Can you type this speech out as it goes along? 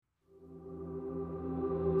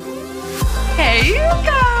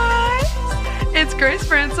Grace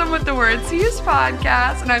Bransom with the Words Used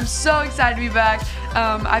podcast, and I'm so excited to be back.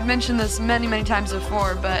 I've mentioned this many, many times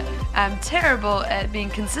before, but I'm terrible at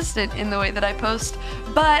being consistent in the way that I post.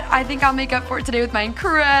 But I think I'll make up for it today with my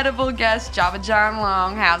incredible guest, Java John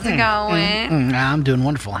Long. How's it going? I'm doing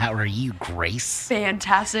wonderful. How are you, Grace?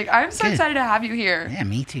 Fantastic. I'm so excited to have you here. Yeah,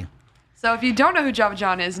 me too. So if you don't know who Java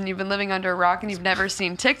John is and you've been living under a rock and you've never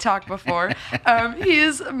seen TikTok before, he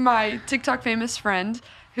is my TikTok famous friend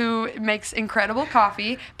who makes incredible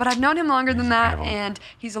coffee, but I've known him longer than that, and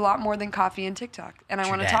he's a lot more than coffee and TikTok, and I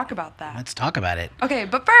want to talk about that. Let's talk about it. Okay,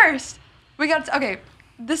 but first,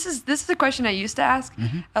 this is a question I used to ask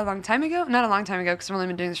a long time ago. Not a long time ago, because I've only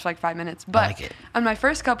been doing this for like 5 minutes, but I like it. On my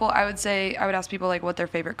first couple, I would ask people like what their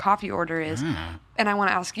favorite coffee order is, and I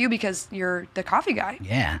want to ask you because you're the coffee guy.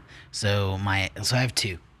 Yeah, so I have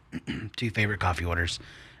two favorite coffee orders.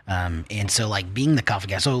 And so like being the coffee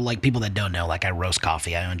guy, so like people that don't know, like I roast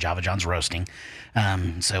coffee. I own Java John's Roasting.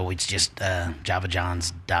 So it's just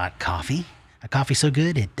javajohns.coffee. A coffee so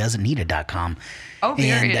good it doesn't need a .com. Oh,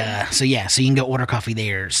 period. And so you can go order coffee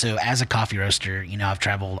there. So as a coffee roaster, I've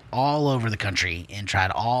traveled all over the country and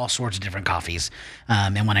tried all sorts of different coffees.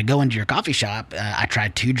 And when I go into your coffee shop, I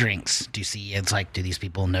tried 2 drinks to see, it's like, do these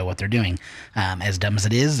people know what they're doing? As dumb as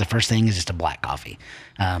it is, the first thing is just a black coffee.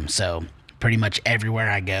 So pretty much everywhere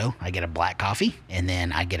I go, I get a black coffee, and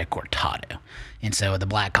then I get a cortado. And so the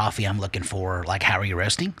black coffee, I'm looking for, like, how are you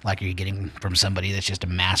roasting? Like, are you getting from somebody that's just a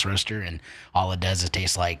mass roaster, and all it does is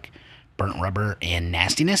taste like burnt rubber and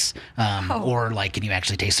nastiness? Or, like, can you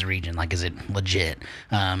actually taste the region? Like, is it legit?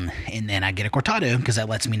 And then I get a cortado, because that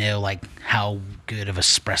lets me know, like, how good of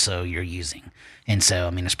espresso you're using. And so,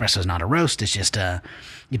 espresso is not a roast. It's just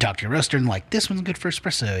you talk to your roaster and like, this one's good for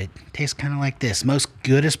espresso. It tastes kind of like this. Most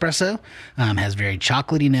good espresso has very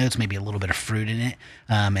chocolatey notes, maybe a little bit of fruit in it,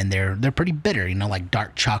 and they're pretty bitter. Like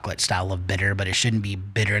dark chocolate style of bitter, but it shouldn't be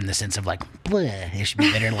bitter in the sense of like, bleh. It should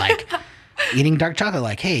be bitter like eating dark chocolate.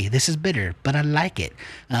 Like, hey, this is bitter, but I like it.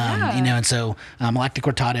 And so I like the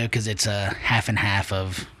cortado because it's a half and half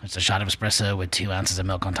of. It's a shot of espresso with 2 ounces of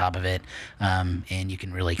milk on top of it, and you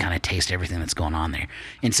can really kind of taste everything that's going on there.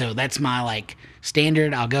 And so that's my like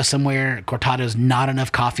standard. I'll go somewhere. Cortado's not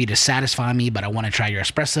enough coffee to satisfy me, but I want to try your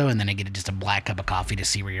espresso, and then I get just a black cup of coffee to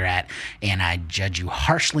see where you're at. And I judge you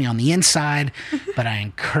harshly on the inside, but I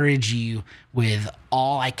encourage you with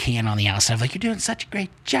all I can on the outside. Like, you're doing such a great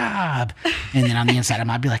job. And then on the inside, I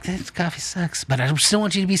might be like, this coffee sucks, but I still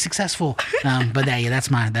want you to be successful. But that's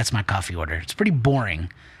my coffee order. It's pretty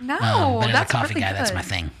boring. No, but as that's a coffee really guy, good. that's my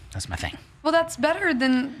thing. That's my thing. Well, that's better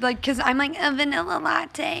than like, because I'm like a vanilla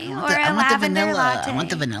latte or a lavender latte. I want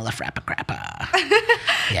the vanilla frappa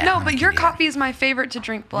crappa. But your coffee is my favorite to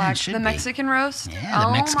drink black. The Mexican roast. Yeah,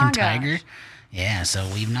 the Mexican Tiger. Yeah, so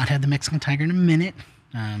we've not had the Mexican Tiger in a minute.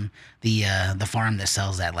 The farm that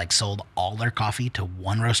sells that like sold all their coffee to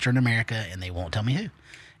one roaster in America, and they won't tell me who.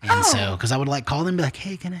 And so, because I would like call them and be like,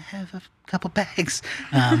 hey, can I have a couple bags?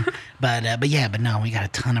 But no, we got a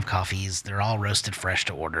ton of coffees. They're all roasted fresh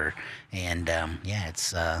to order. And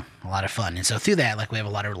it's a lot of fun. And so through that, like we have a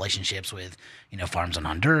lot of relationships with, farms in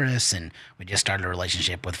Honduras. And we just started a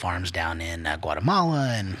relationship with farms down in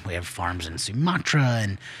Guatemala. And we have farms in Sumatra.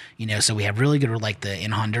 And, so we have really good, like in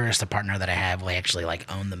Honduras, the partner that I have, we actually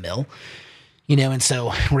like own the mill. And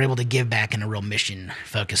so we're able to give back in a real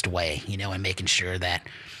mission-focused way, and making sure that,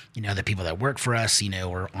 the people that work for us,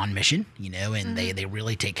 are on mission, and they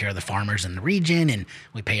really take care of the farmers in the region, and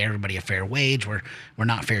we pay everybody a fair wage. We're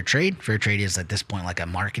not fair trade. Fair trade is at this point like a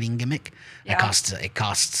marketing gimmick. Yeah. It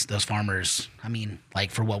costs those farmers,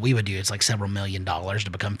 like for what we would do, it's like several $1 million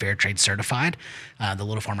to become fair trade certified. The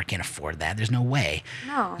little farmer can't afford that. There's no way.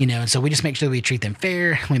 No. And so we just make sure that we treat them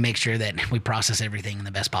fair. We make sure that we process everything in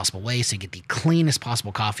the best possible way so you get the cleanest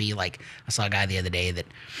possible coffee. Like I saw a guy the other day that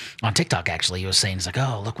on TikTok actually, he was saying, it's like,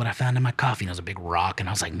 oh, look what I found in my coffee. And it was a big rock. And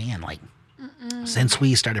I was like, man, like since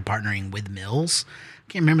we started partnering with mills,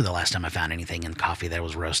 I can't remember the last time I found anything in coffee that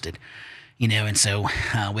was roasted. And so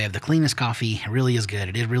we have the cleanest coffee. It really is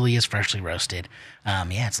good. It really is freshly roasted.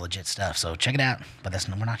 It's legit stuff. So check it out. But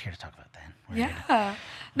we're not here to talk about that.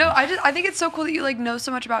 No, I think it's so cool that you like know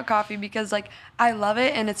so much about coffee because like I love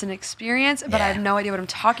it and it's an experience, but I have no idea what I'm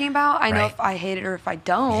talking about. I know if I hate it or if I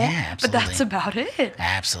don't. Yeah, absolutely. But that's about it.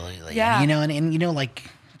 Absolutely. Yeah. And like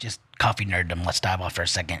just coffee nerddom. Let's dive off for a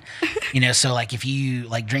second. So like if you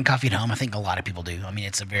like drink coffee at home, I think a lot of people do.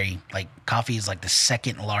 It's a very like coffee is like the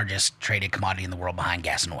second largest traded commodity in the world behind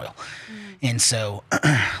gas and oil. And so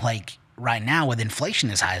like right now with inflation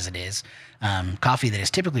as high as it is, Coffee that is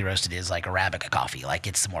typically roasted is like Arabica coffee. Like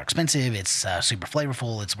it's more expensive. It's super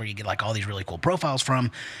flavorful. It's where you get like all these really cool profiles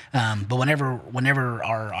from. But whenever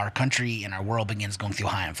our country and our world begins going through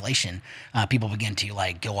high inflation, people begin to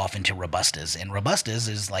like go off into Robustas. And Robustas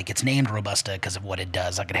is like, it's named Robusta because of what it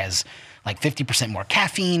does. Like it has like 50% more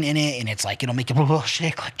caffeine in it, and it's like it'll make you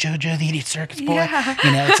shake like JoJo the Idiot Circus Boy. Yeah.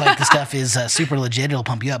 You know, it's like the stuff is super legit. It'll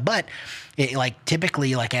pump you up, but it like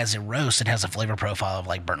typically like as it roasts, it has a flavor profile of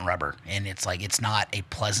like burnt rubber, and it's like it's not a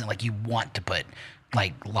pleasant, like you want to put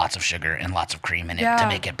like lots of sugar and lots of cream in it to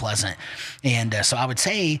make it pleasant. And so I would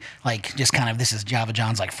say like just kind of, this is Java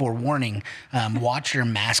John's like forewarning, watch your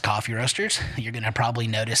mass coffee roasters. You're going to probably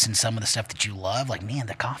notice in some of the stuff that you love, like, man,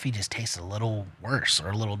 the coffee just tastes a little worse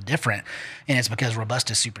or a little different. And it's because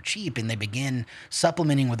Robusta is super cheap, and they begin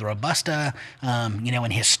supplementing with Robusta, you know,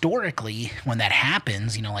 and historically when that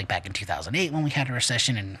happens, you know, like back in 2008 when we had a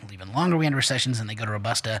recession, and even longer we had recessions, and they go to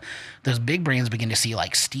Robusta, those big brands begin to see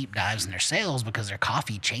like steep dives in their sales because their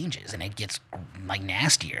coffee changes and it gets like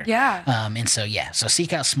nastier. Yeah. And so so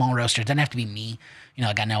seek out small roasters. Doesn't have to be me. You know,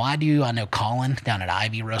 like I know Colin down at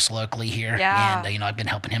Ivy roast locally here. Yeah. And you know, I've been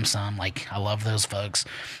helping him some. Like I love those folks.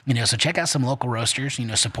 You know, so check out some local roasters. You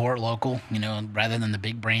know, support local. You know, rather than the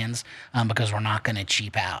big brands, because we're not going to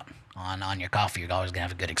cheap out on your coffee. You're always gonna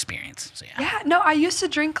have a good experience. So Yeah, no, I used to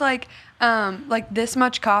drink like this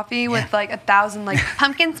much coffee with like 1,000 like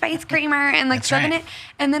pumpkin spice creamer and like stuff in it.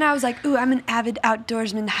 And then I was like, ooh, I'm an avid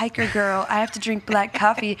outdoorsman hiker girl. I have to drink black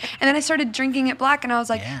coffee. And then I started drinking it black, and I was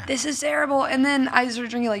like, this is terrible. And then I started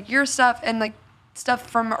drinking like your stuff and like stuff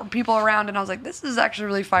from people around, and I was like, this is actually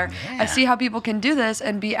really fire. I see how people can do this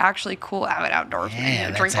and be actually cool avid outdoorsmen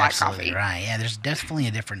and drink black coffee. Right. Yeah, there's definitely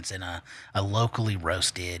a difference in a locally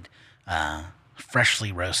roasted,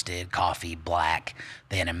 freshly roasted coffee, black,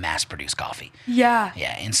 than a mass-produced coffee. Yeah.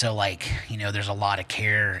 Yeah, and so, like, you know, there's a lot of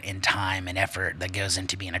care and time and effort that goes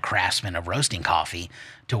into being a craftsman of roasting coffee,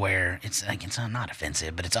 to where it's like, it's not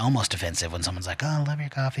offensive, but it's almost offensive when someone's like, oh, I love your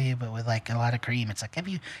coffee, but with like a lot of cream. It's like, have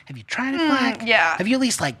you tried it black? Yeah. Have you at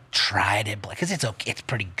least like tried it black? Because it's okay, it's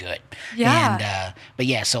pretty good. Yeah. And but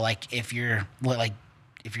yeah, so like if you're like,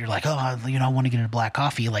 oh, you know, I want to get into black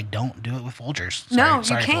coffee, like, don't do it with Folgers.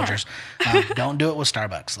 Sorry, you can't. Folgers. Don't do it with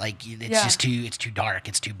Starbucks. Like, it's just it's too dark.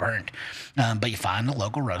 It's too burnt. But you find a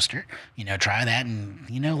local roaster, you know, try that. And,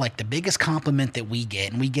 you know, like the biggest compliment that we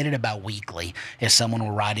get, and we get it about weekly, is someone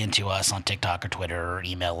will write into us on TikTok or Twitter or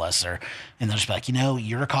email us, and they'll just be like, you know,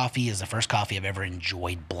 your coffee is the first coffee I've ever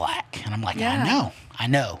enjoyed black. And I'm like, I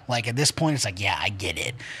know. Like at this point, it's like, yeah, I get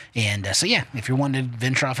it. And so, yeah, if you're wanting to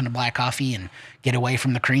venture off into black coffee and get away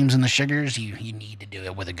from the creams and the sugars, you need to do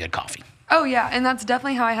it with a good coffee. Oh yeah, and that's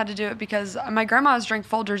definitely how I had to do it, because my grandma has drank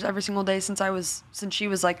Folgers every single day since she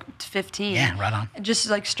was like 15. Yeah, right on. Just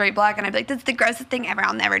like straight black, and I'd be like, that's the grossest thing ever.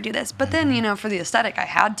 I'll never do this. But then, you know, for the aesthetic, I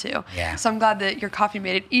had to. Yeah. So I'm glad that your coffee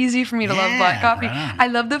made it easy for me to love black coffee. Right on. I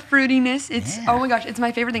love the fruitiness. It's oh my gosh, it's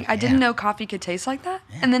my favorite thing. I didn't know coffee could taste like that,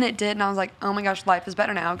 and then it did, and I was like, oh my gosh, life is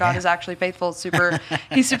better now. God is actually faithful.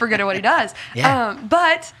 He's super good at what he does. Yeah.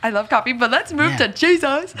 But I love coffee. But let's move to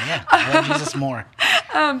Jesus. Yeah, I love Jesus more.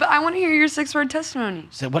 But I want to hear your 6-word testimony.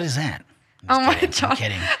 So what is that? My John. I'm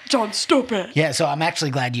kidding. John, stop it. Yeah, so I'm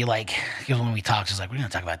actually glad you because when we talked, it's like, we're going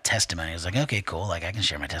to talk about testimony. I was like, okay, cool. Like, I can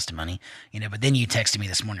share my testimony, you know, but then you texted me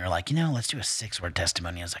this morning. You're like, you know, let's do a 6-word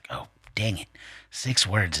testimony. I was like, oh, dang it. 6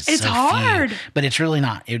 words. It's so hard. Few. But it's really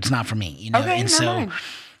not. It's not for me, you know? Okay, and so, mind.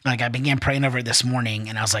 like, I began praying over it this morning,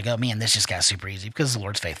 and I was like, oh, man, this just got super easy because the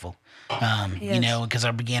Lord's faithful. You know, because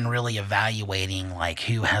I began really evaluating, like,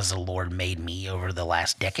 who has the Lord made me over the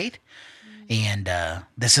last decade. And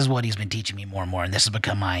this is what he's been teaching me more and more. And this has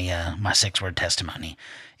become my 6-word testimony.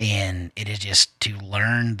 And it is just to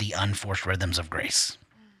learn the unforced rhythms of grace.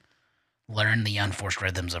 Learn the unforced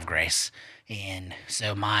rhythms of grace. And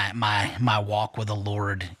so my walk with the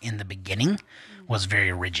Lord in the beginning was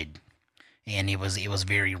very rigid. And it was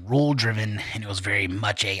very rule driven, and it was very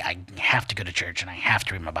much I have to go to church, and I have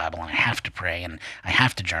to read my Bible, and I have to pray, and I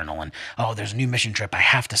have to journal, and oh, there's a new mission trip, I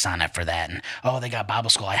have to sign up for that, and oh, they got Bible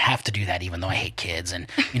school, I have to do that even though I hate kids, and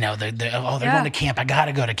you know they're going to camp, I got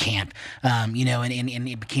to go to camp, you know, and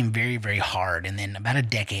it became very, very hard. And then about a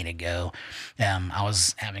decade ago, I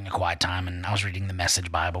was having a quiet time, and I was reading the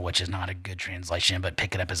Message Bible, which is not a good translation, but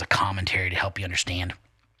pick it up as a commentary to help you understand.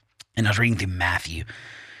 And I was reading through Matthew.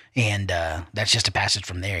 And that's just a passage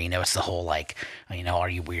from there, you know. It's the whole, like, you know, are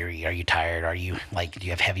you weary? Are you tired? Are you, like, do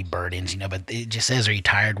you have heavy burdens? You know, but it just says, are you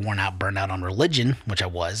tired, worn out, burned out on religion, which I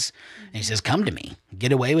was. And he says, come to me.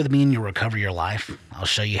 Get away with me and you'll recover your life. I'll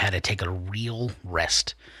show you how to take a real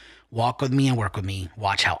rest. Walk with me and work with me.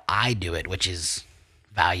 Watch how I do it, which is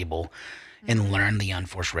valuable. and learn the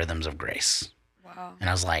unforced rhythms of grace. Wow. And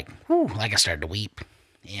I was like, whew, like I started to weep.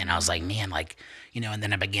 And I was like, man, like, and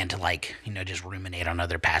then I began to like, just ruminate on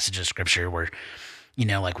other passages of scripture where,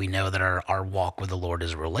 like we know that our walk with the Lord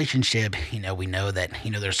is a relationship. We know that,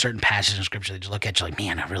 there's certain passages in scripture that you look at, you're like,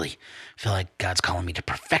 man, I really feel like God's calling me to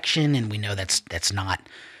perfection. And we know that's not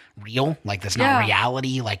real. Like that's not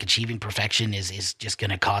reality. Like achieving perfection is just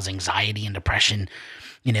going to cause anxiety and depression,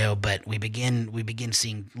 but we begin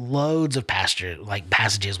seeing loads of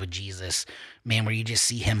passages with Jesus, man, where you just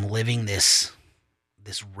see him living this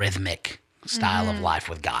rhythmic style of life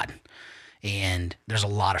with God. And there's a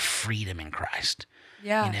lot of freedom in Christ.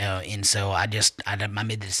 Yeah. And so I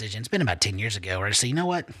made the decision. It's been about 10 years ago where I said, you know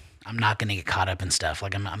what? I'm not going to get caught up in stuff.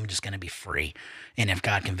 Like I'm just going to be free. And if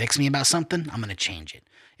God convicts me about something, I'm going to change it.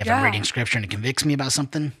 If I'm reading scripture and it convicts me about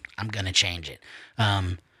something, I'm going to change it.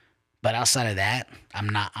 But outside of that, I'm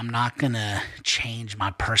not going to change my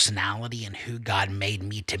personality and who God made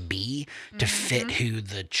me to be to fit who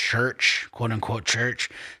the church, quote unquote church,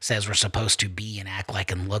 says we're supposed to be and act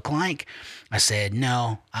like and look like. I said,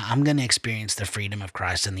 no, I'm going to experience the freedom of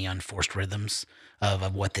Christ and the unforced rhythms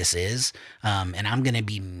of what this is. And I'm going to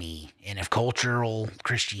be me. And if cultural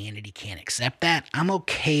Christianity can't accept that, I'm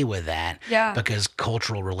okay with that. Yeah. Because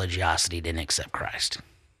cultural religiosity didn't accept Christ.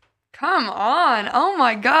 Come on. Oh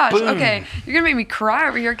my gosh. Boom. Okay. You're going to make me cry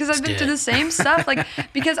over here because I've been do through it. the same stuff. Like,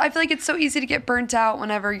 because I feel like it's so easy to get burnt out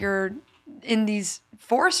whenever you're in these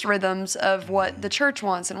forced rhythms of what the church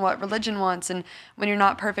wants and what religion wants. And when you're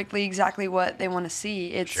not perfectly exactly what they want to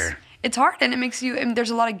see, it's hard, and it makes you, and there's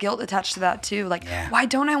a lot of guilt attached to that too. Like, why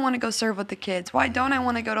don't I want to go serve with the kids? Why don't I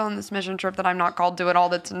want to go on this mission trip that I'm not called to at all?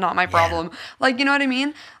 That's not my problem. Like, you know what I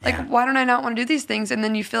mean? Like, why don't I not want to do these things? And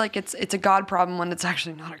then you feel like it's a God problem when it's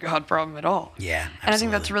actually not a God problem at all. Yeah, absolutely. And I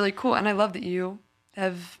think that's really cool. And I love that you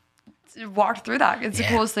have walked through that. It's the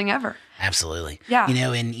coolest thing ever. Absolutely. Yeah.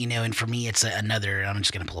 And for me, it's another, I'm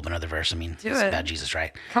just going to pull up another verse. I mean, it's about Jesus,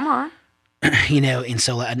 right? Come on. And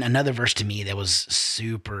so another verse to me that was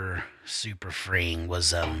super, super freeing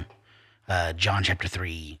was John chapter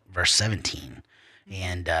 3, verse 17.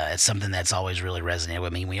 And it's something that's always really resonated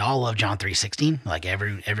with me. We all love John 3:16. Like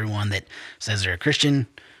everyone that says they're a Christian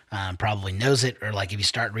probably knows it. Or like if you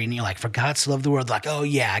start reading, you're like, for God so loved the world. Like, oh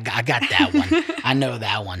yeah, I got that one. I know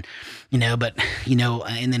that one. But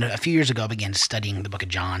and then a few years ago, I began studying the book of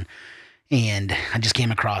John. And I just came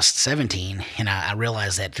across 17, and I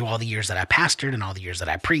realized that through all the years that I pastored and all the years that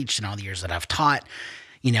I preached and all the years that I've taught,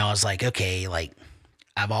 I was like, okay, like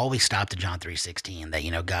I've always stopped at John 3:16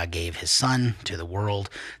 that, God gave his son to the world,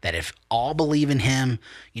 that if all believe in him,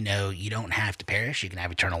 you don't have to perish, you can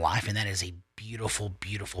have eternal life. And that is a beautiful,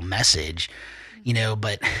 beautiful message,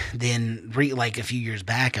 but then like a few years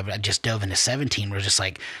back, I just dove into 17 where it's just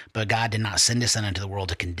like, but God did not send his son into the world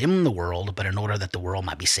to condemn the world, but in order that the world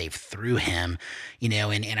might be saved through him,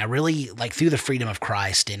 and I really like through the freedom of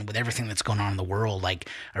Christ and with everything that's going on in the world, like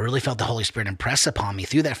I really felt the Holy Spirit impress upon me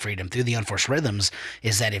through that freedom, through the unforced rhythms,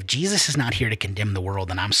 is that if Jesus is not here to condemn the world,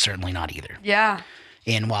 then I'm certainly not either. Yeah.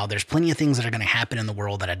 And while there's plenty of things that are going to happen in the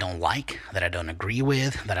world that I don't like, that I don't agree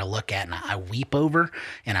with, that I look at and I weep over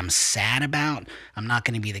and I'm sad about, I'm not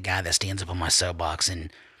going to be the guy that stands up on my soapbox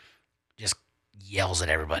and just yells at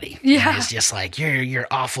everybody. Yeah. And it's just like, you're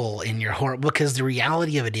awful and you're horrible. Because the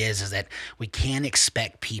reality of it is that we can't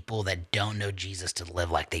expect people that don't know Jesus to live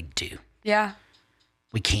like they do. Yeah.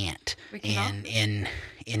 We can't. We cannot.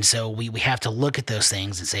 And so we have to look at those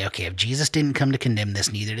things and say, okay, if Jesus didn't come to condemn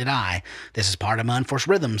this, neither did I. This is part of my unforced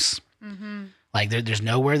rhythms. Mm-hmm. Like there's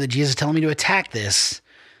nowhere that Jesus is telling me to attack this.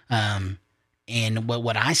 And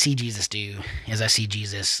what I see Jesus do is I see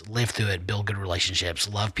Jesus live through it, build good relationships,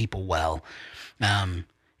 love people well, and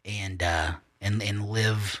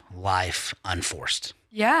live life unforced.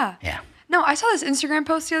 Yeah. Yeah. No, I saw this Instagram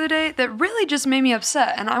post the other day that really just made me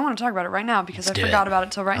upset, and I want to talk about it right now because I forgot about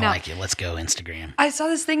it till right now. I like it. Let's go Instagram. I saw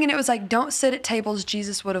this thing, and it was like, don't sit at tables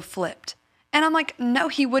Jesus would have flipped. And I'm like, no,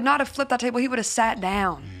 he would not have flipped that table. He would have sat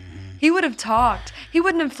down. Mm-hmm. He would have talked. He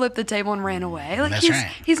wouldn't have flipped the table and ran away. Like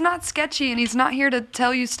he's not sketchy, and he's not here to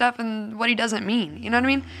tell you stuff and what he doesn't mean. You know what I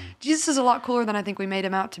mean? Jesus is a lot cooler than I think we made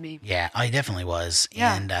him out to be. Yeah, he definitely was.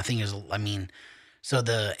 Yeah. And I think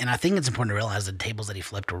and I think it's important to realize the tables that he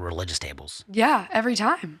flipped were religious tables. Yeah, every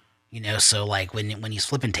time. So like when he's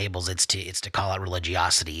flipping tables, it's to call out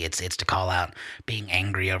religiosity. It's to call out being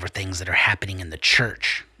angry over things that are happening in the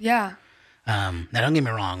church. Yeah. Now don't get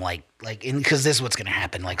me wrong, because this is what's gonna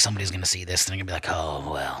happen. Like somebody's gonna see this and they're gonna be like,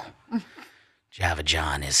 oh well, Java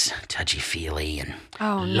John is touchy-feely and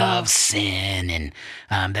Oh no. loves sin, and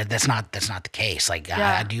that's not the case. Like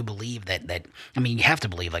Yeah. I do believe that I mean, you have to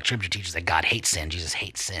believe, like Scripture teaches, that God hates sin, Jesus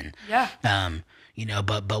hates sin. Yeah.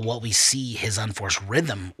 But what we see his unforced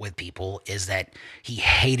rhythm with people is that he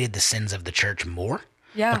hated the sins of the church more,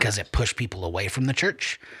 Yeah. because it pushed people away from the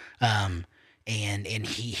church. And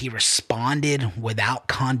he responded without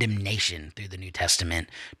condemnation through the New Testament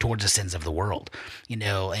towards the sins of the world.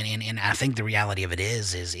 And I think the reality of it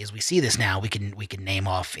is we see this now. We can name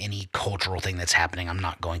off any cultural thing that's happening. I'm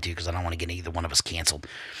not going to, because I don't want to get either one of us canceled.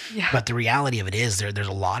 Yeah. But the reality of it is there's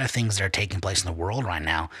a lot of things that are taking place in the world right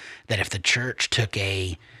now that if the church took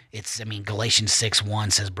Galatians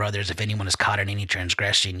 6:1 says, brothers, if anyone is caught in any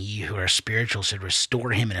transgression, ye who are spiritual should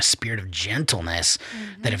restore him in a spirit of gentleness.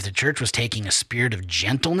 That if the church was taking a spirit of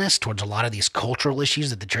gentleness towards a lot of these cultural issues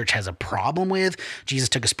that the church has a problem with, Jesus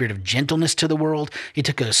took a spirit of gentleness to the world. He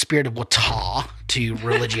took a spirit of wata to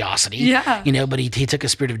religiosity. Yeah. But he took a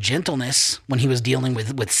spirit of gentleness when he was dealing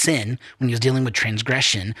with sin, when he was dealing with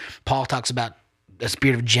transgression. Paul talks about a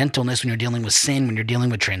spirit of gentleness when you're dealing with sin, when you're dealing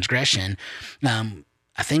with transgression.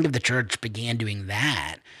 I think if the church began doing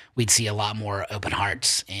that, we'd see a lot more open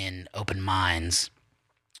hearts and open minds,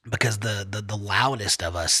 because the loudest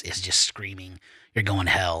of us is just screaming, you're going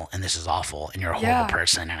to hell, and this is awful, and you're a horrible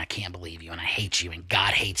person, and I can't believe you, and I hate you, and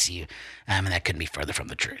God hates you, and that couldn't be further from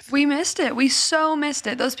the truth. We missed it. We so missed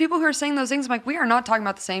it. Those people who are saying those things, I'm like, we are not talking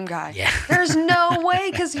about the same guy. Yeah. There's no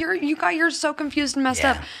way, because you're so confused and messed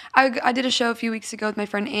up. I did a show a few weeks ago with my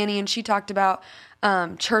friend Annie, and she talked about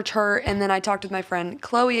church hurt, and then I talked with my friend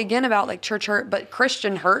Chloe again about like church hurt, but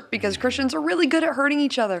Christian hurt, because Christians are really good at hurting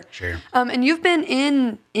each other. Sure. And you've been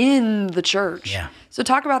in the church. Yeah. So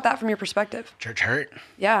talk about that from your perspective. Church hurt?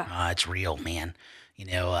 Yeah. It's real, man.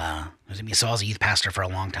 So I was a youth pastor for a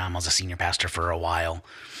long time. I was a senior pastor for a while.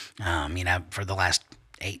 For the last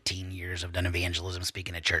 18 years, I've done evangelism,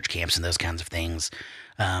 speaking at church camps and those kinds of things.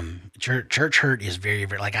 Church hurt is very,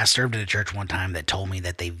 very, like I served at a church one time that told me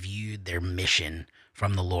that they viewed their mission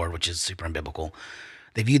from the Lord, which is super unbiblical.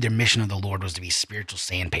 They viewed their mission of the Lord was to be spiritual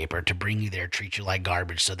sandpaper, to bring you there, treat you like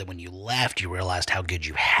garbage, so that when you left, you realized how good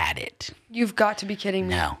you had it. You've got to be kidding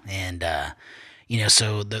me. No. And,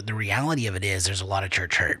 so the reality of it is there's a lot of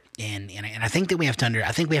church hurt. And I think that we have to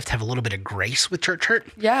have a little bit of grace with church hurt.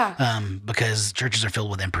 Yeah. Because churches are filled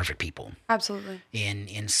with imperfect people. Absolutely.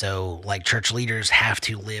 And so like church leaders have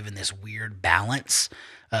to live in this weird balance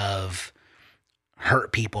of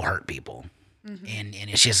hurt people. Mm-hmm. And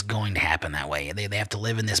it's just going to happen that way. They have to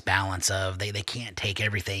live in this balance of they can't take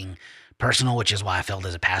everything personal, which is why I felt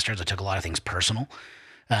as a pastor, I took a lot of things personal.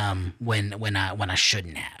 When I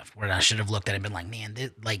shouldn't have, where I should have looked at it and been like, man,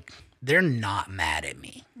 they're not mad at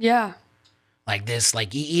me. Yeah. Like this,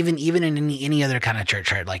 like even in any other kind of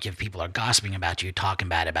church hurt, like if people are gossiping about you, talking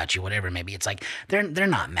bad about you, whatever, maybe it's like they're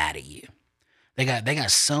not mad at you. They got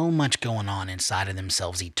so much going on inside of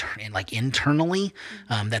themselves, internally,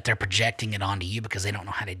 that they're projecting it onto you because they don't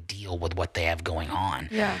know how to deal with what they have going on.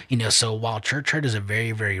 Yeah. So while church hurt is a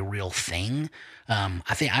very, very real thing,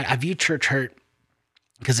 I think I view church hurt,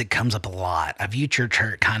 because it comes up a lot. I view church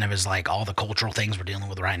hurt kind of as like all the cultural things we're dealing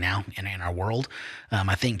with right now in our world.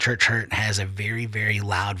 I think church hurt has a very, very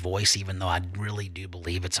loud voice, even though I really do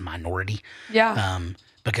believe it's a minority. Yeah.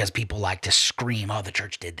 Because people like to scream, oh, the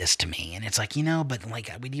church did this to me. And it's like, but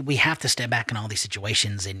like we have to step back in all these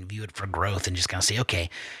situations and view it for growth and just kind of say, okay,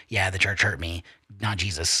 yeah, the church hurt me, not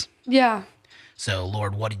Jesus. Yeah. So,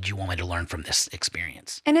 Lord, what did you want me to learn from this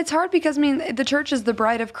experience? And it's hard because, the church is the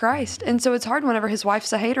bride of Christ. And so it's hard whenever his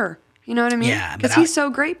wife's a hater. You know what I mean? Yeah. Because he's so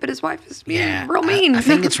great, but his wife is being real mean. I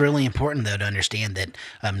think it's really important, though, to understand that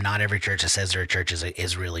not every church that says they're a church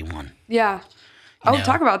is really one. Yeah.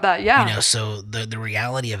 Talk about that. Yeah. So the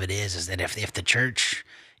reality of it is that if the church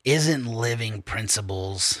isn't living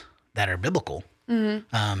principles that are biblical,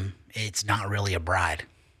 it's not really a bride.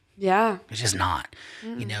 Yeah. It's just not.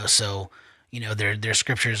 So... there's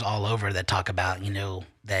scriptures all over that talk about,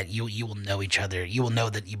 that you will know each other. You will know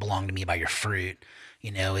that you belong to me by your fruit.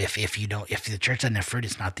 If the church doesn't have fruit,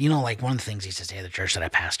 it's not, like one of the things he used to say at the church that I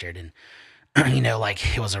pastored, and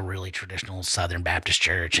it was a really traditional Southern Baptist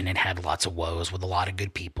church, and it had lots of woes with a lot of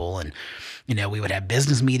good people. And, we would have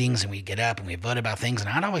business meetings and we'd get up and we'd vote about things. And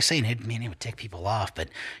I'd always say, it would tick people off. But,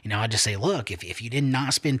 I'd just say, look, if you did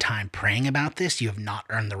not spend time praying about this, you have not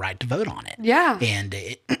earned the right to vote on it. Yeah. And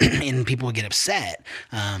and people would get upset.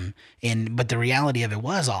 But the reality of it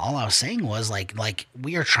was, all I was saying was like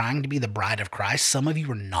we are trying to be the bride of Christ. Some of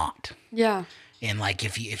you are not. Yeah. And like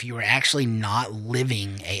if you were actually not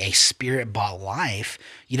living a spirit bought life,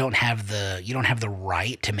 you don't have the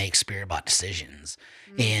right to make spirit bought decisions.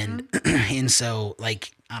 And and so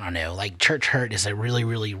like I don't know, like church hurt is a really,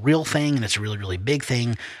 really real thing, and it's a really, really big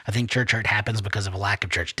thing. I think church hurt happens because of a lack of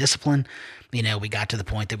church discipline. You know, we got to the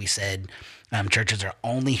point that we said churches are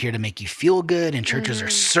only here to make you feel good, and churches are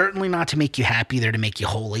certainly not to make you happy. They're to make you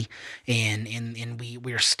holy. And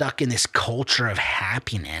we're stuck in this culture of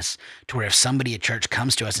happiness to where if somebody at church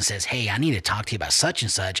comes to us and says, hey, I need to talk to you about such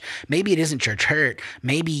and such, maybe it isn't church hurt.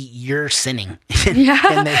 Maybe you're sinning. Yeah.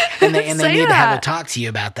 and they Say need to have a that. talk to you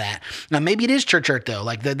about that. Now, maybe it is church hurt though.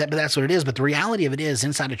 Like but that's what it is. But the reality of it is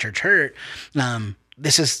inside of church hurt,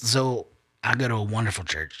 this is so I go to a wonderful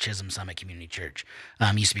church, Chisholm Summit Community Church.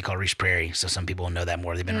 Used to be called Reese Prairie, so some people will know that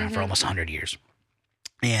more. They've been around for almost 100 years.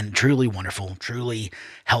 And truly wonderful, truly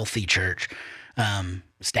healthy church.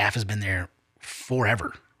 Staff has been there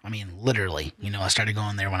forever. I mean, literally. You know, I started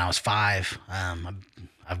going there when I was 5.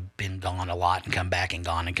 I've been gone a lot and come back and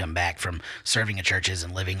gone and come back from serving at churches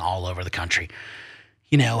and living all over the country.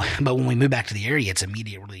 You know, but when we moved back to the area, it's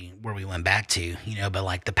immediately where we went back to, you know, but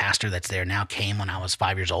like the pastor that's there now came when I was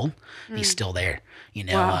 5 years old. He's still there. You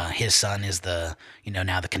know, Wow. his son is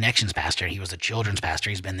now the Connections pastor. He was a children's pastor.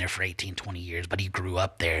 He's been there for 18, 20 years, but he grew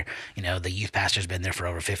up there. You know, the youth pastor's been there for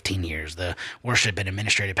over 15 years. The worship and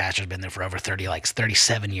administrative pastor's been there for over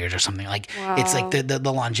 37 years or something. Like, it's like Wow.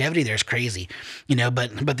 the longevity there is crazy, you know,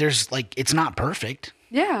 but there's like, it's not perfect.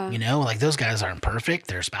 Yeah. You know, like those guys aren't perfect.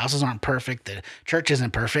 Their spouses aren't perfect. The church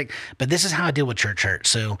isn't perfect. But this is how I deal with church hurt.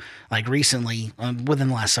 So, like recently, within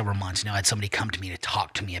the last several months, you know, I had somebody come to me to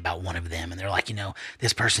talk to me about one of them. And they're like, you know,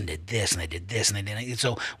 this person did this and they did this and they did it.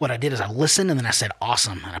 So, what I did is I listened and then I said,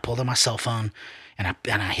 awesome. And I pulled out my cell phone and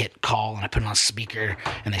I hit call and I put it on speaker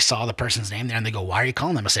and they saw the person's name there and they go, why are you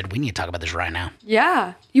calling them? I said, we need to talk about this right now.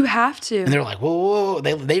 Yeah. You have to. And they're like, whoa, whoa,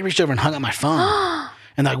 whoa. They reached over and hung up my phone.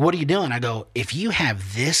 And they're like, what are you doing? I go, if you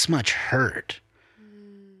have this much hurt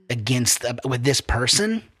with this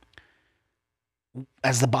person,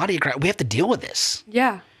 as the body of Christ, we have to deal with this.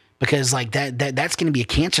 Yeah. Because like that's going to be a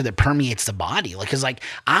cancer that permeates the body. Like, cause like,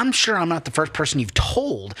 I'm sure I'm not the first person you've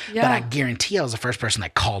told, but Yeah. I guarantee I was the first person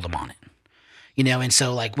that called them on it. You know, and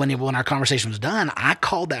so like when our conversation was done, I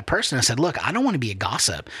called that person and said, look, I don't want to be a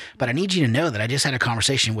gossip, but I need you to know that I just had a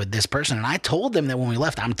conversation with this person. And I told them that when we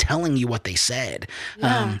left, I'm telling you what they said.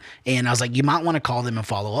 Yeah. And I was like, you might want to call them and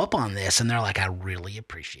follow up on this. And they're like, I really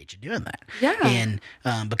appreciate you doing that. Yeah. And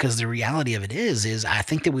because the reality of it is I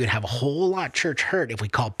think that we would have a whole lot church hurt if we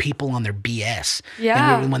called people on their BS.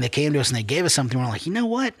 Yeah. And when they came to us and they gave us something, we're like, you know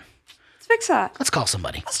what? Let's fix that. Let's call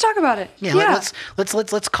somebody. Let's talk about it. Yeah,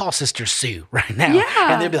 let's call Sister Sue right now.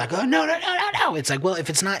 Yeah. And they'll be like, oh no. It's like, well, if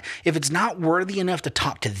it's not worthy enough to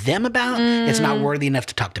talk to them about, it's not worthy enough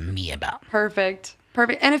to talk to me about. Perfect.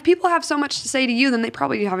 And if people have so much to say to you, then they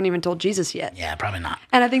probably haven't even told Jesus yet. Yeah, probably not.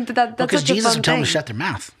 And I think that's Because such a Jesus fun would tell them thing. to shut their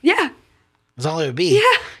mouth. Yeah. That's all it would be.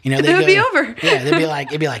 Yeah. You know, It would be over. Yeah,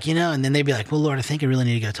 it'd be like, you know, and then they'd be like, well, Lord, I think I really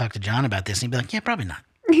need to go talk to John about this. And he'd be like, yeah, probably not.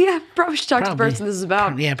 Yeah. Probably should talk to the Probably. person this is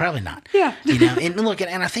about. Yeah, probably not. Yeah. You know, and look,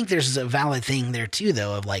 and I think there's a valid thing there too,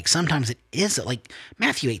 though, of like sometimes it is like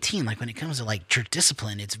Matthew 18, like when it comes to like church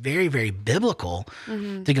discipline, it's very, very biblical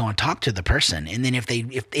to go and talk to the person. And then if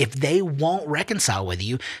they won't reconcile with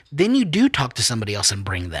you, then you do talk to somebody else and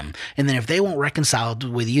bring them. And then if they won't reconcile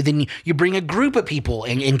with you, then you bring a group of people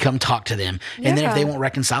and come talk to them. And then if Yeah. they won't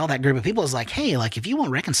reconcile, that group of people is like, hey, like if you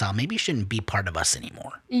won't reconcile, maybe you shouldn't be part of us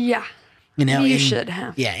anymore. Yeah. You know, You and- should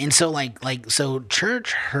have. Yeah, and so so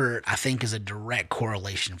church hurt, I think, is a direct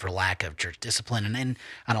correlation for lack of church discipline. And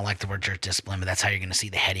I don't like the word church discipline, but that's how you're going to see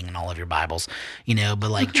the heading in all of your Bibles. You know,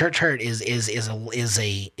 but like church hurt is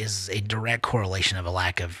a direct correlation of a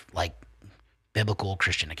lack of like biblical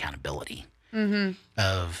Christian accountability.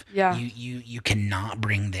 Of Yeah. you cannot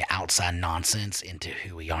bring the outside nonsense into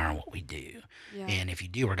who we are and what we do. Yeah. And if you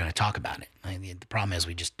do, we're going to talk about it. I mean, the problem is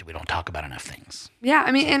we don't talk about enough things. Yeah,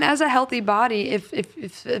 I mean, and as a healthy body, if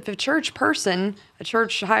a church person, a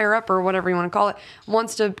church higher up or whatever you want to call it,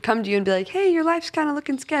 wants to come to you and be like, "Hey, your life's kind of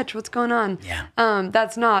looking sketch. What's going on?" Yeah.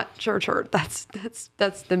 That's not church hurt. That's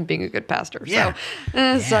them being a good pastor. Yeah. So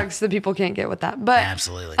it sucks that people can't get with that. But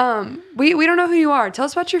Absolutely. we don't know who you are. Tell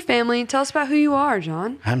us about your family. Tell us about who you are,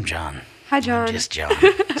 John. I'm John. Hi, John. I'm just John.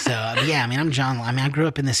 So, yeah, I mean, I'm John. I mean, I grew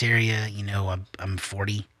up in this area. You know, I'm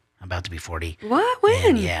 40. I'm about to be 40. What? When?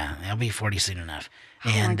 And yeah, I'll be 40 soon enough.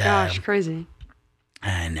 And oh my gosh, crazy.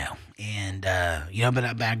 I know. And, you know,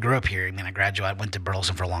 but I grew up here. I mean, I went to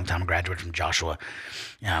Burleson for a long time. I graduated from Joshua.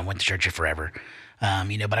 I went to church here forever.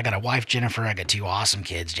 You know, but I got a wife, Jennifer. I got 2 awesome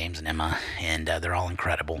kids, James and Emma, and they're all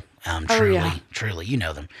incredible. Truly, yeah. truly, you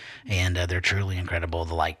know them, and they're truly incredible.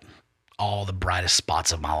 The like all the brightest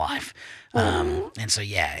spots of my life. And so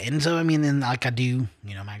yeah, and so I mean, then like I do,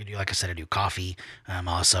 like I said, I do coffee. I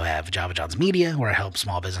also have Java John's Media, where I help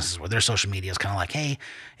small businesses with their social media. Is kind of like, hey,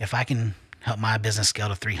 if I can help my business scale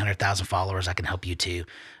to 300,000 followers, I can help you too,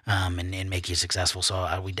 and make you successful.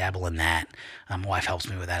 So we dabble in that. My wife helps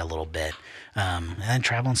me with that a little bit, and then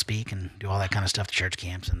travel and speak and do all that kind of stuff, the church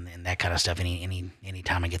camps and that kind of stuff. Any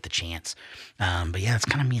time I get the chance. But yeah, that's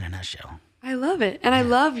kind of me in a nutshell. I love it. And I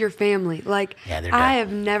love your family. Like, Yeah, they're I dope.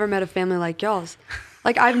 have never met a family like y'all's.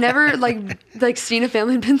 Like, I've never, like seen a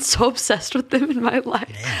family and been so obsessed with them in my life.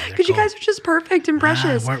 Yeah, they're Because you cool. guys are just perfect and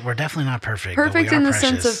precious. We're definitely not perfect. but we Perfect are in the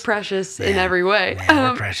precious. sense of precious in Yeah. every way. Yeah,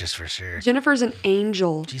 we're precious for sure. Jennifer's an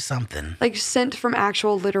angel. She's something. Like, sent from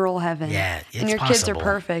actual literal heaven. Yeah, it's And your possible. kids are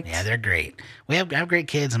perfect. Yeah, they're great. I have great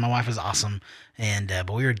kids, and my wife is awesome. And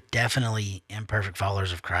but we are definitely imperfect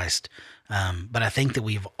followers of Christ. But I think that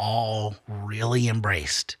we've all really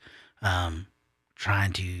embraced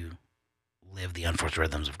trying to live the unforced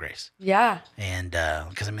rhythms of grace. Yeah. And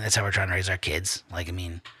because I mean that's how we're trying to raise our kids. Like I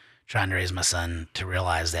mean, trying to raise my son to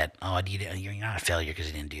realize that you're not a failure because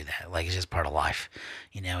you didn't do that. Like it's just part of life,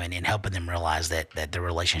 and helping them realize that the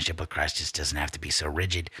relationship with Christ just doesn't have to be so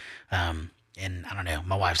rigid. And I don't know,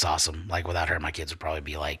 my wife's awesome. Like without her, my kids would probably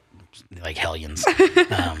be like hellions.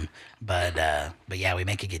 But yeah, we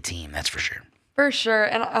make a good team. That's for sure. For sure.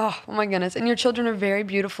 And oh my goodness. And your children are very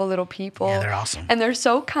beautiful little people. Yeah, they're awesome. And they're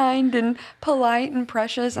so kind and polite and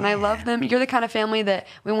precious. And I love them. You're the kind of family that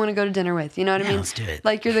we want to go to dinner with. You know what I Yeah, mean? let's do it.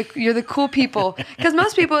 Like you're the cool people. Because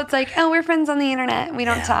most people, it's like, oh, we're friends on the internet. We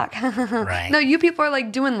don't Yeah. talk. Right. No, you people are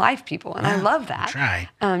like doing life people. And I Yeah, love that. try.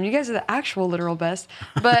 You guys are the actual literal best.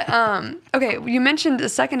 But okay, you mentioned a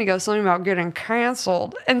second ago something about getting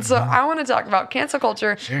canceled. And so I want to talk about cancel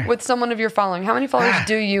culture Sure. with someone of your following. How many followers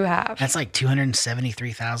do you have? That's like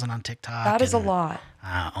 273,000 on TikTok. That is a and, lot.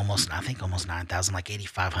 almost 9,000, like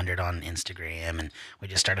 8,500 on Instagram, and we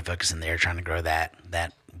just started focusing there, trying to grow that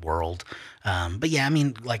world. But yeah, I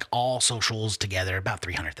mean, like all socials together, about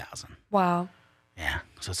 300,000. Wow. Yeah,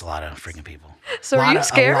 so it's a lot of freaking people. So are you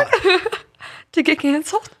scared to get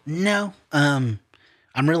canceled? No,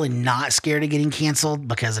 I'm really not scared of getting canceled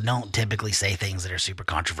because I don't typically say things that are super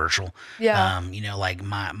controversial. Yeah. Like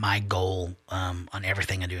my goal on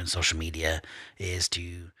everything I do in social media is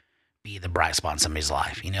to be the bright spot in somebody's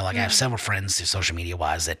life. I have several friends through social media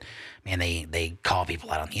wise that, man, they call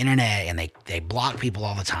people out on the internet and they block people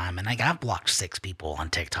all the time. And like I've blocked 6 people on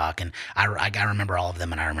TikTok, and I remember all of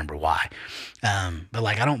them, and I remember why. But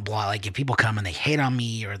like I don't block. Like if people come and they hate on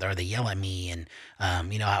me or they yell at me, and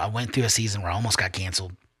I went through a season where I almost got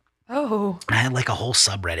canceled. Oh. I had like a whole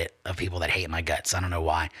subreddit of people that hate my guts. I don't know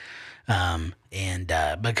why. And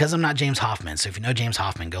because I'm not James Hoffman, so if you know James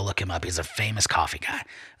Hoffman, go look him up. He's a famous coffee guy.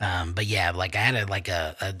 But yeah, like I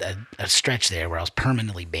had a stretch there where I was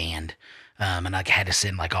permanently banned. And like I had to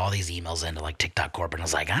send like all these emails into like TikTok corporate. And I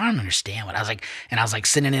was like, I don't understand what I was like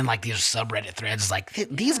sending in like these subreddit threads. It's like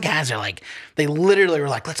these guys are like, they literally were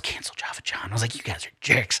like, let's cancel Java John. I was like, you guys are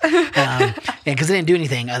jerks. Because they didn't do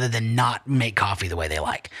anything other than not make coffee the way they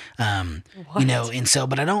like. And so,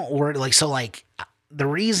 but I don't worry the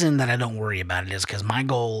reason that I don't worry about it is because my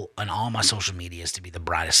goal on all my social media is to be the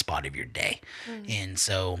brightest spot of your day. And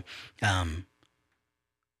so,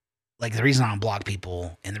 like the reason I don't block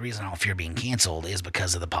people and the reason I don't fear being canceled is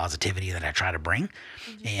because of the positivity that I try to bring.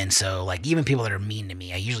 And so like even people that are mean to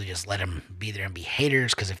me, I usually just let them be there and be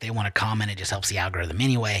haters, because if they want to comment, it just helps the algorithm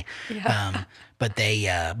anyway. Yeah.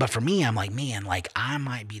 But for me, I'm like, man, like I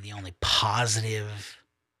might be the only positive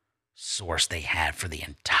source they had for the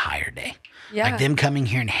entire day. Yeah. Like them coming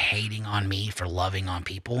here and hating on me for loving on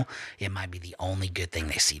people, it might be the only good thing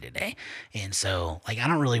they see today. And so like I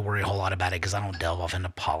don't really worry a whole lot about it because I don't delve off into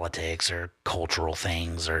politics or cultural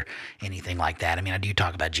things or anything like that. I mean, I do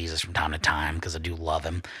talk about Jesus from time to time because I do love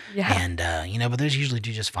him. Yeah. And but those usually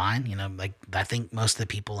do just fine. Like I think most of the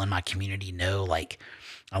people in my community know like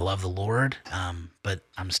I love the Lord, but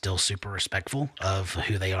I'm still super respectful of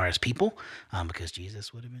who they are as people, because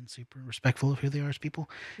Jesus would have been super respectful of who they are as people.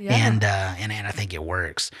 Yeah. And I think it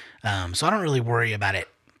works. So I don't really worry about it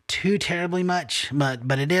too terribly much,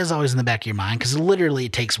 but it is always in the back of your mind, because literally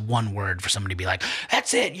it takes one word for somebody to be like,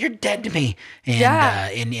 that's it, you're dead to me. And Yeah.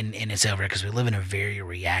 and it's over, because we live in a very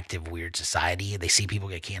reactive, weird society. They see people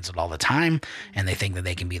get canceled all the time, and they think that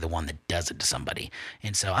they can be the one that does it to somebody.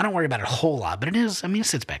 And so I don't worry about it a whole lot, but it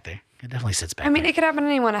sits back there. It definitely sits back I mean, there. it could happen to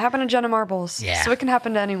anyone. It happened to Jenna Marbles. Yeah. So it can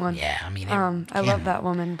happen to anyone. Yeah, I mean, I love that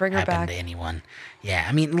woman. Bring her happen back. to anyone. Yeah,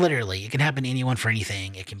 I mean, literally, it can happen to anyone for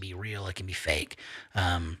anything. It can be real, it can be fake.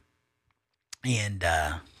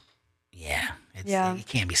 Yeah, Yeah. it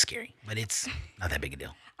can be scary, but it's not that big a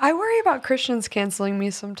deal. I worry about Christians canceling me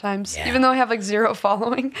sometimes, Yeah. even though I have like zero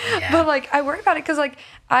following. Yeah. But like, I worry about it because like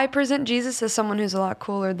I present Jesus as someone who's a lot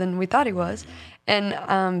cooler than we thought he was,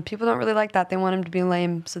 and people don't really like that. They want him to be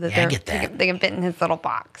lame so that Yeah, I get that. they can fit in his little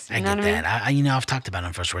box. You I know get what I mean? that. I've talked about it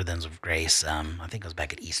on First Worthings of Grace. I think it was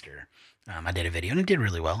back at Easter. I did a video and it did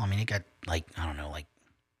really well. I mean, it got like, I don't know, like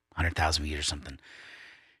 100,000 views or something.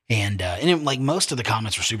 And like most of the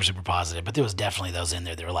comments were super, super positive, but there was definitely those in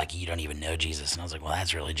there that were like, you don't even know Jesus. And I was like, well,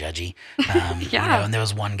 that's really judgy. Yeah. And there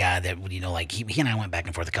was one guy that, like he and I went back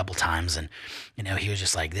and forth a couple times and, he was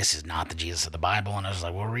just like, this is not the Jesus of the Bible. And I was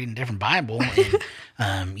like, well, we're reading a different Bible.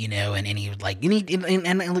 And, and he was like,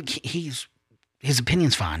 and look, his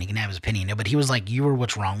opinion's fine. He can have his opinion. But he was like, you were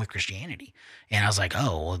what's wrong with Christianity. And I was like,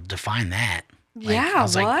 oh, well, define that. Like, Yeah, I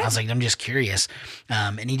was what? like, I'm just curious.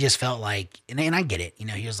 And he just felt like, and I get it.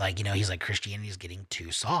 He was like, he's like, Christianity is getting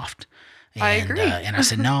too soft. And, I agree. And I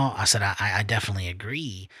said, no, I definitely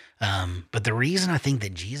agree. But the reason I think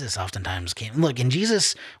that Jesus oftentimes and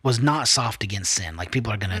Jesus was not soft against sin. Like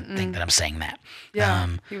people are going to think that I'm saying that. Yeah,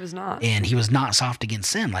 he was not. And he was not soft against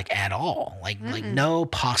sin, like at all, like no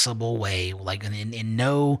possible way, like in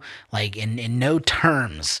no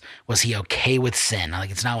terms was he okay with sin. Like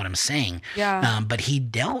it's not what I'm saying. Yeah. But he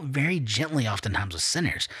dealt very gently oftentimes with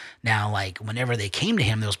sinners. Now, like whenever they came to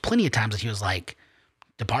him, there was plenty of times that he was like,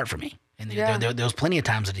 "Depart from me." And there was plenty of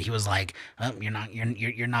times that he was like, oh, you're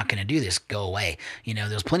not going to do this. Go away. There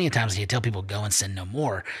was plenty of times that he'd tell people go and sin no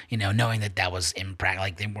more. Knowing that was impractical.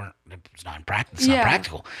 Like it's not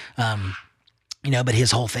practical. But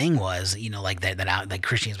his whole thing was, like that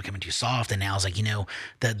Christianity is becoming too soft, and now it's like,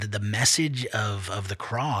 the message of the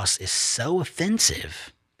cross is so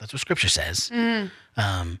offensive. That's what Scripture says.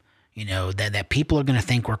 That people are going to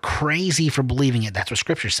think we're crazy for believing it. That's what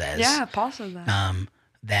Scripture says. Yeah, Paul said that.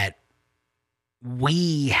 That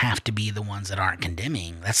we have to be the ones that aren't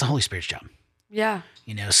condemning. That's the Holy Spirit's job. Yeah.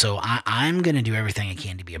 So I'm going to do everything I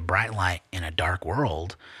can to be a bright light in a dark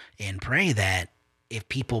world and pray that if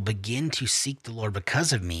people begin to seek the Lord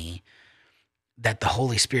because of me, that the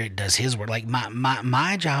Holy Spirit does his work. Like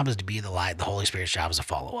my job is to be the light. The Holy Spirit's job is to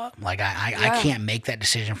follow up. Like I can't make that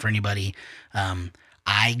decision for anybody.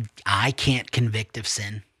 I can't convict of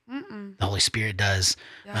sin. Mm-mm. The Holy Spirit does.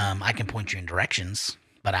 Yeah. I can point you in directions,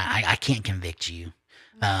 but I can't convict you.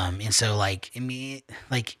 And so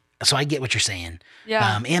so I get what you're saying.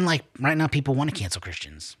 Yeah. And like right now people want to cancel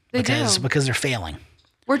Christians because they're failing.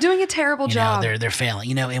 We're doing a terrible job. They're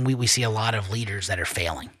failing, and we see a lot of leaders that are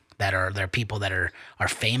failing. They're people that are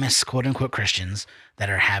famous, quote unquote Christians that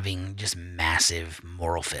are having just massive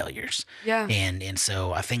moral failures. Yeah. And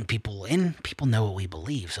so I think people know what we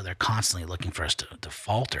believe, so they're constantly looking for us to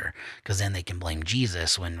falter, because then they can blame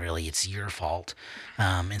Jesus when really it's your fault.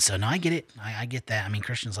 And so no, I get it. I get that. I mean,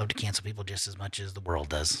 Christians love to cancel people just as much as the world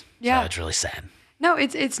does. Yeah. So it's really sad. No,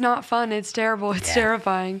 it's not fun. It's terrible. It's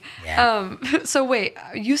terrifying. Yeah. So wait,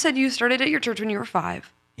 you said you started at your church when you were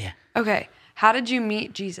 5. Yeah. Okay. How did you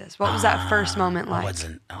meet Jesus? What was that first moment like?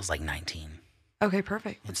 I was like 19. Okay,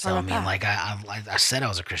 perfect. And Let's so talk I about mean, that. like I said, I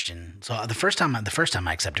was a Christian. So the first time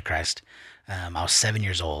I accepted Christ, I was 7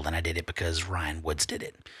 years old, and I did it because Ryan Woods did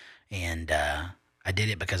it, and I did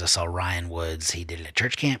it because I saw Ryan Woods. He did it at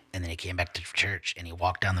church camp, and then he came back to church, and he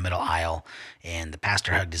walked down the middle aisle, and the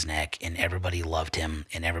pastor hugged his neck, and everybody loved him,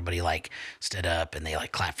 and everybody like stood up, and they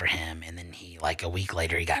like clapped for him, and then he like a week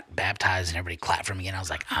later he got baptized, and everybody clapped for me, and I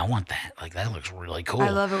was like, I want that. Like that looks really cool. I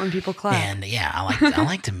love it when people clap. And yeah, I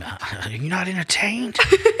like to. You're not entertained,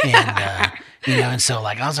 and and so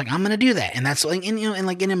like I was like, I'm gonna do that, and that's like, and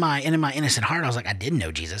in my innocent heart, I was like, I did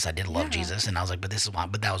know Jesus, I did love Jesus, and I was like, but this is why,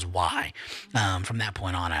 but that was why. From that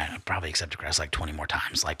point on, I probably accepted Christ like 20 more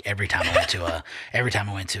times. Like every time I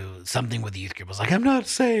went to something with the youth group, I was like, I'm not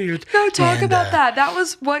saved. No, talk about that. That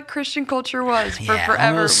was what Christian culture was for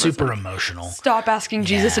forever. It was super emotional. Stop asking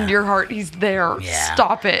Jesus into your heart. He's there. Yeah.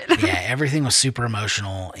 Stop it. Yeah, everything was super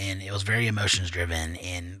emotional, and it was very emotions driven,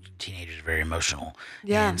 and teenagers are very emotional.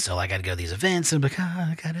 Yeah. And so like I'd go to these events and be like, oh,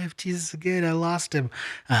 I gotta have Jesus again. I lost him.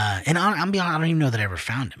 And I'm being honest, I don't even know that I ever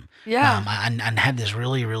found him. Yeah. I had this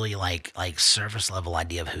really, really like surface level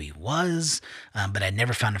idea of who he was, but I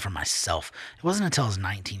never found it for myself. It wasn't until I was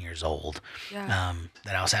 19 years old that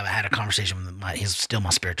I had a conversation with he's still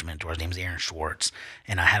my spiritual mentor. His name is Aaron Schwartz,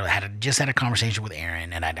 and I just had a conversation with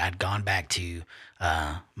Aaron, and I'd gone back to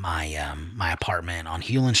my apartment on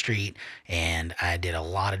Hewlin Street, and I did a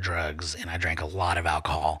lot of drugs, and I drank a lot of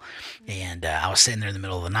alcohol, and I was sitting there in the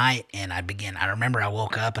middle of the night, and I remember I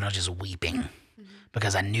woke up and I was just weeping.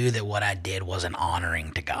 because I knew that what I did wasn't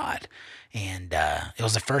honoring to God. And it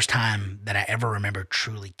was the first time that I ever remember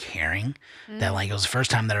truly caring. That like it was the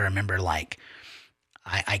first time that I remember like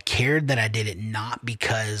I cared that I did it not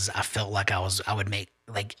because I felt like I would make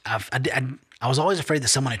like I was always afraid that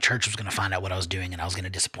someone at church was going to find out what I was doing and I was going to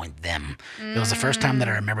disappoint them. It was the first time that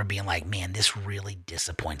I remember being like, man, this really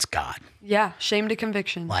disappoints God. Yeah, shame to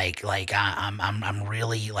conviction. I'm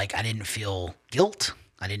really like I didn't feel guilt.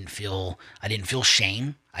 I didn't feel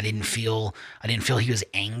shame. I didn't feel he was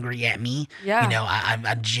angry at me. Yeah. You know,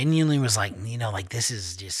 I genuinely was like, you know, like this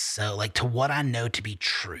is just so like to what I know to be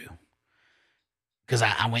true. Because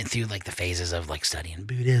I went through like the phases of like studying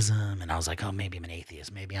Buddhism, and I was like, oh, maybe I'm an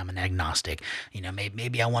atheist, maybe I'm an agnostic, you know,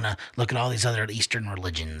 maybe I want to look at all these other Eastern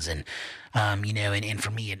religions, and you know, and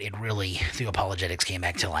for me, it really through apologetics came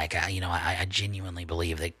back to like, you know, I genuinely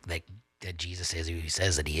believe that Jesus is who he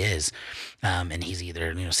says that he is, and he's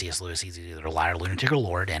either, you know, C.S. Lewis, he's either a liar, lunatic, or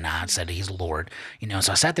Lord, and I said he's Lord, you know,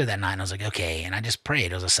 so I sat there that night and I was like, okay, and I just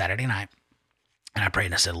prayed. It was a Saturday night. And I prayed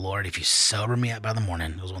and I said, Lord, if you sober me up by the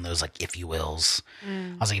morning, it was one of those like, if you wills.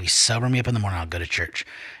 I was like, if you sober me up in the morning, I'll go to church.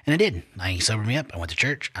 And I did. He sobered me up. I went to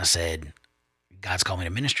church. I said, God's called me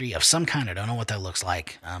to ministry of some kind. I don't know what that looks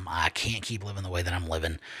like. I can't keep living the way that I'm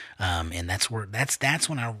living. And that's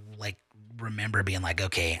when I like remember being like,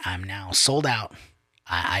 okay, I'm now sold out.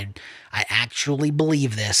 I actually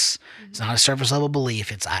believe this. It's not a surface level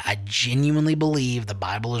belief. I genuinely believe the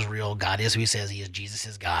Bible is real. God is who he says he is. Jesus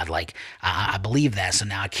is God. Like I believe that. So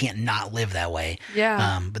now I can't not live that way.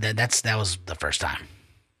 Yeah. But that was the first time.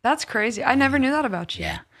 That's crazy. I never knew that about you.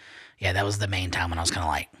 Yeah. Yeah. That was the main time when I was kind of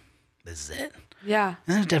like, this is it. Yeah.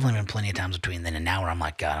 And there's definitely been plenty of times between then and now where I'm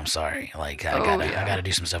like, God, I'm sorry. Like I gotta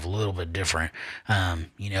do some stuff a little bit different.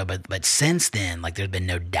 You know, but since then, like there's been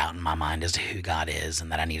no doubt in my mind as to who God is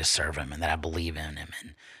and that I need to serve him and that I believe in him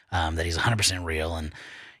and that he's 100% real. And,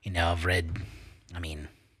 you know, I've read, I mean,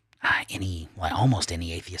 almost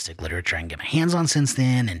any atheistic literature I can get my hands on since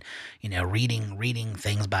then, and you know, reading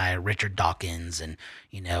things by Richard Dawkins and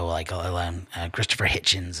you know, like Christopher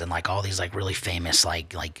Hitchens and like all these like really famous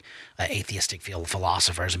like atheistic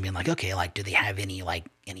philosophers, and being like, okay, like do they have any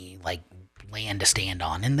land to stand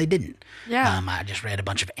on? And they didn't. Yeah. I just read a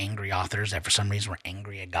bunch of angry authors that for some reason were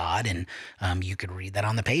angry at God, and you could read that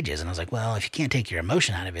on the pages. And I was like, well, if you can't take your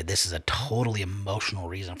emotion out of it, this is a totally emotional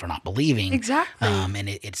reason for not believing. Exactly. And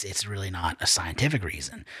it's really not a scientific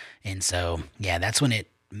reason. And so, yeah, that's when it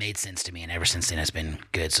made sense to me. And ever since then, it's been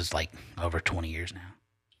good. So it's like over 20 years now.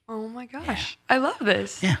 Oh my gosh. Yeah. I love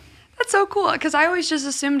this. Yeah. That's so cool, because I always just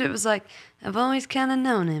assumed it was like, I've always kind of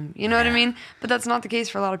known him. You know what I mean? But that's not the case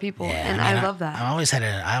for a lot of people, and I love that. I always had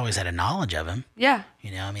a knowledge of him. Yeah.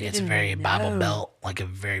 You know, I mean, it's a very Bible Belt, like a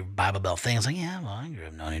very Bible Belt thing. It's like, yeah, well, I grew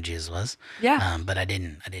up knowing who Jesus was. Yeah. But I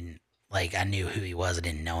didn't, like, I knew who he was. I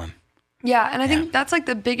didn't know him. Yeah, and I think that's like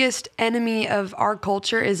the biggest enemy of our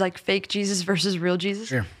culture is like fake Jesus versus real Jesus.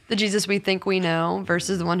 Sure. The Jesus we think we know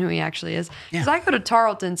versus the one who he actually is. Because I go to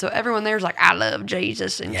Tarleton, so everyone there's like, I love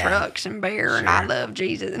Jesus and trucks and bear and I love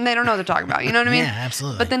Jesus. And they don't know what they're talking about. You know what I mean? Yeah,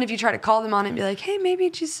 absolutely. But then if you try to call them on it and be like, hey, maybe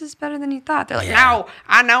Jesus is better than you thought. They're like, no,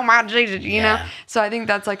 I know my Jesus, you know? So I think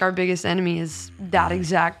that's like our biggest enemy is that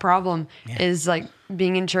exact problem is like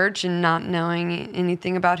being in church and not knowing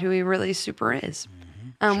anything about who he really super is.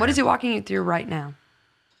 What is he walking you through right now?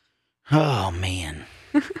 Oh, man.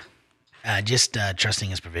 Just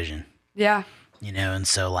trusting his provision. Yeah. You know, and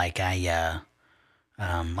so like I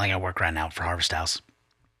work right now for Harvest House.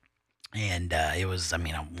 And it was, I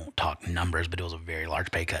mean, I won't talk numbers, but it was a very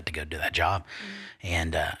large pay cut to go do that job.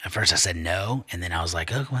 And at first I said no. And then I was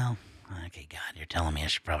like, oh, well, okay, God, you're telling me I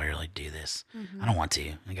should probably really do this. I don't want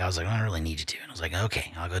to. And God was like, well, I really need you to. And I was like,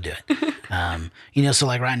 okay, I'll go do it. You know, so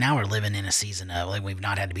like right now we're living in a season of, like, we've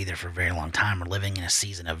not had to be there for a very long time. We're living in a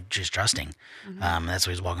season of just trusting. That's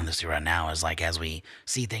what he's walking us through right now, is like, as we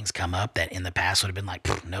see things come up that in the past would have been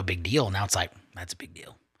like, no big deal. Now it's like, that's a big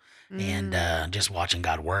deal. And just watching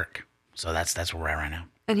God work. So that's where we're at right now.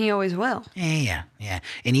 And he always will. Yeah.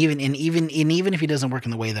 And even if he doesn't work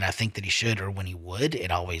in the way that I think that he should or when he would,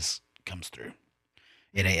 it always comes through.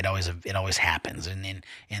 It always happens, and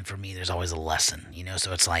for me, there's always a lesson, you know.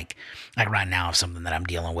 So it's like right now, if something that I'm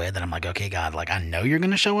dealing with, and I'm like, okay, God, like I know you're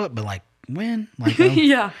gonna show up, but like when, like,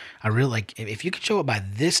 yeah, I really like if you could show up by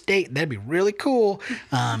this date, that'd be really cool.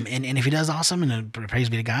 And if he does, awesome, and praise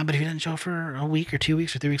be to God. But if he doesn't show up for a week or 2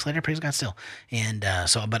 weeks or 3 weeks later, praise God still. And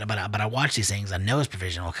but I watch these things. I know his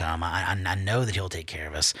provision will come. I know that he'll take care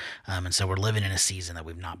of us. And so we're living in a season that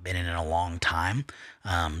we've not been in a long time,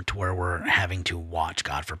 to where we're having to watch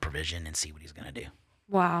God for provision and see what he's gonna do.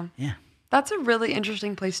 Wow. Yeah. That's a really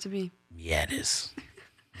interesting place to be. Yeah, it is.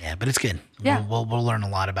 Yeah, but it's good. Yeah. We'll learn a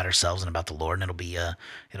lot about ourselves and about the Lord, and it'll be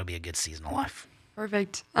a good season of life.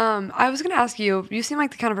 Perfect. I was going to ask you, you seem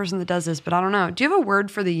like the kind of person that does this, but I don't know. Do you have a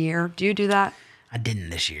word for the year? Do you do that? I didn't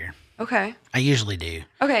this year. Okay. I usually do.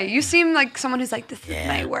 Okay. You seem like someone who's like, this is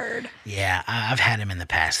my word. Yeah, I've had him in the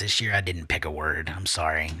past. This year I didn't pick a word. I'm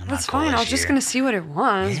sorry. That's fine. I was just going to see what it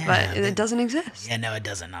was, but it doesn't exist. Yeah, no, it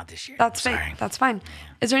doesn't. Not this year. That's fine. That's fine.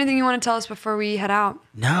 Is there anything you want to tell us before we head out?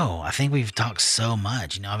 No, I think we've talked so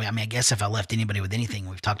much. I mean, I guess if I left anybody with anything,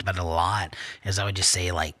 we've talked about it a lot. Is I would just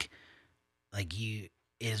say like you.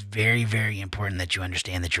 It is very, very important that you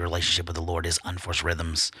understand that your relationship with the Lord is unforced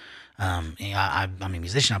rhythms. I'm a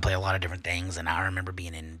musician. I play a lot of different things, and I remember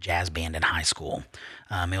being in jazz band in high school.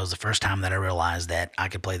 It was the first time that I realized that I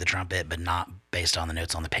could play the trumpet, but not based on the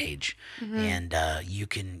notes on the page. Mm-hmm. And you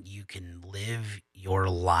can live your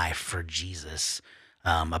life for Jesus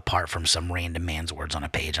apart from some random man's words on a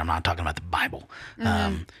page. I'm not talking about the Bible.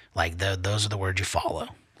 Mm-hmm. Those are the words you follow.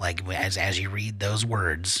 Like as you read those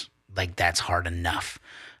words. Like that's hard enough.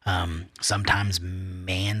 Sometimes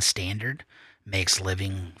man's standard makes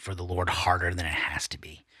living for the Lord harder than it has to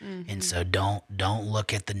be. Mm-hmm. And so don't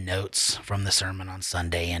look at the notes from the sermon on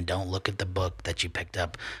Sunday, and don't look at the book that you picked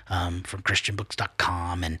up from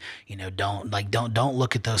christianbooks.com, and don't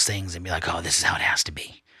look at those things and be like, oh, this is how it has to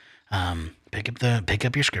be. Pick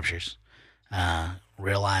up your scriptures.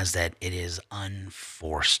 Realize that it is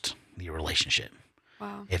unforced, your relationship.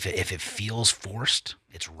 Wow. If it feels forced,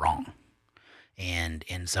 it's wrong. And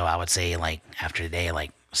so I would say, like, after today, like,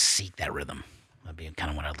 seek that rhythm. That'd be kind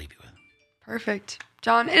of what I'd leave you with. Perfect.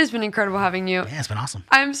 John, it has been incredible having you. Yeah, it's been awesome.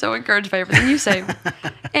 I'm so encouraged by everything you say.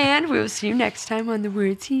 And we will see you next time on the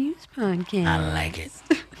Words He Used podcast. I like it.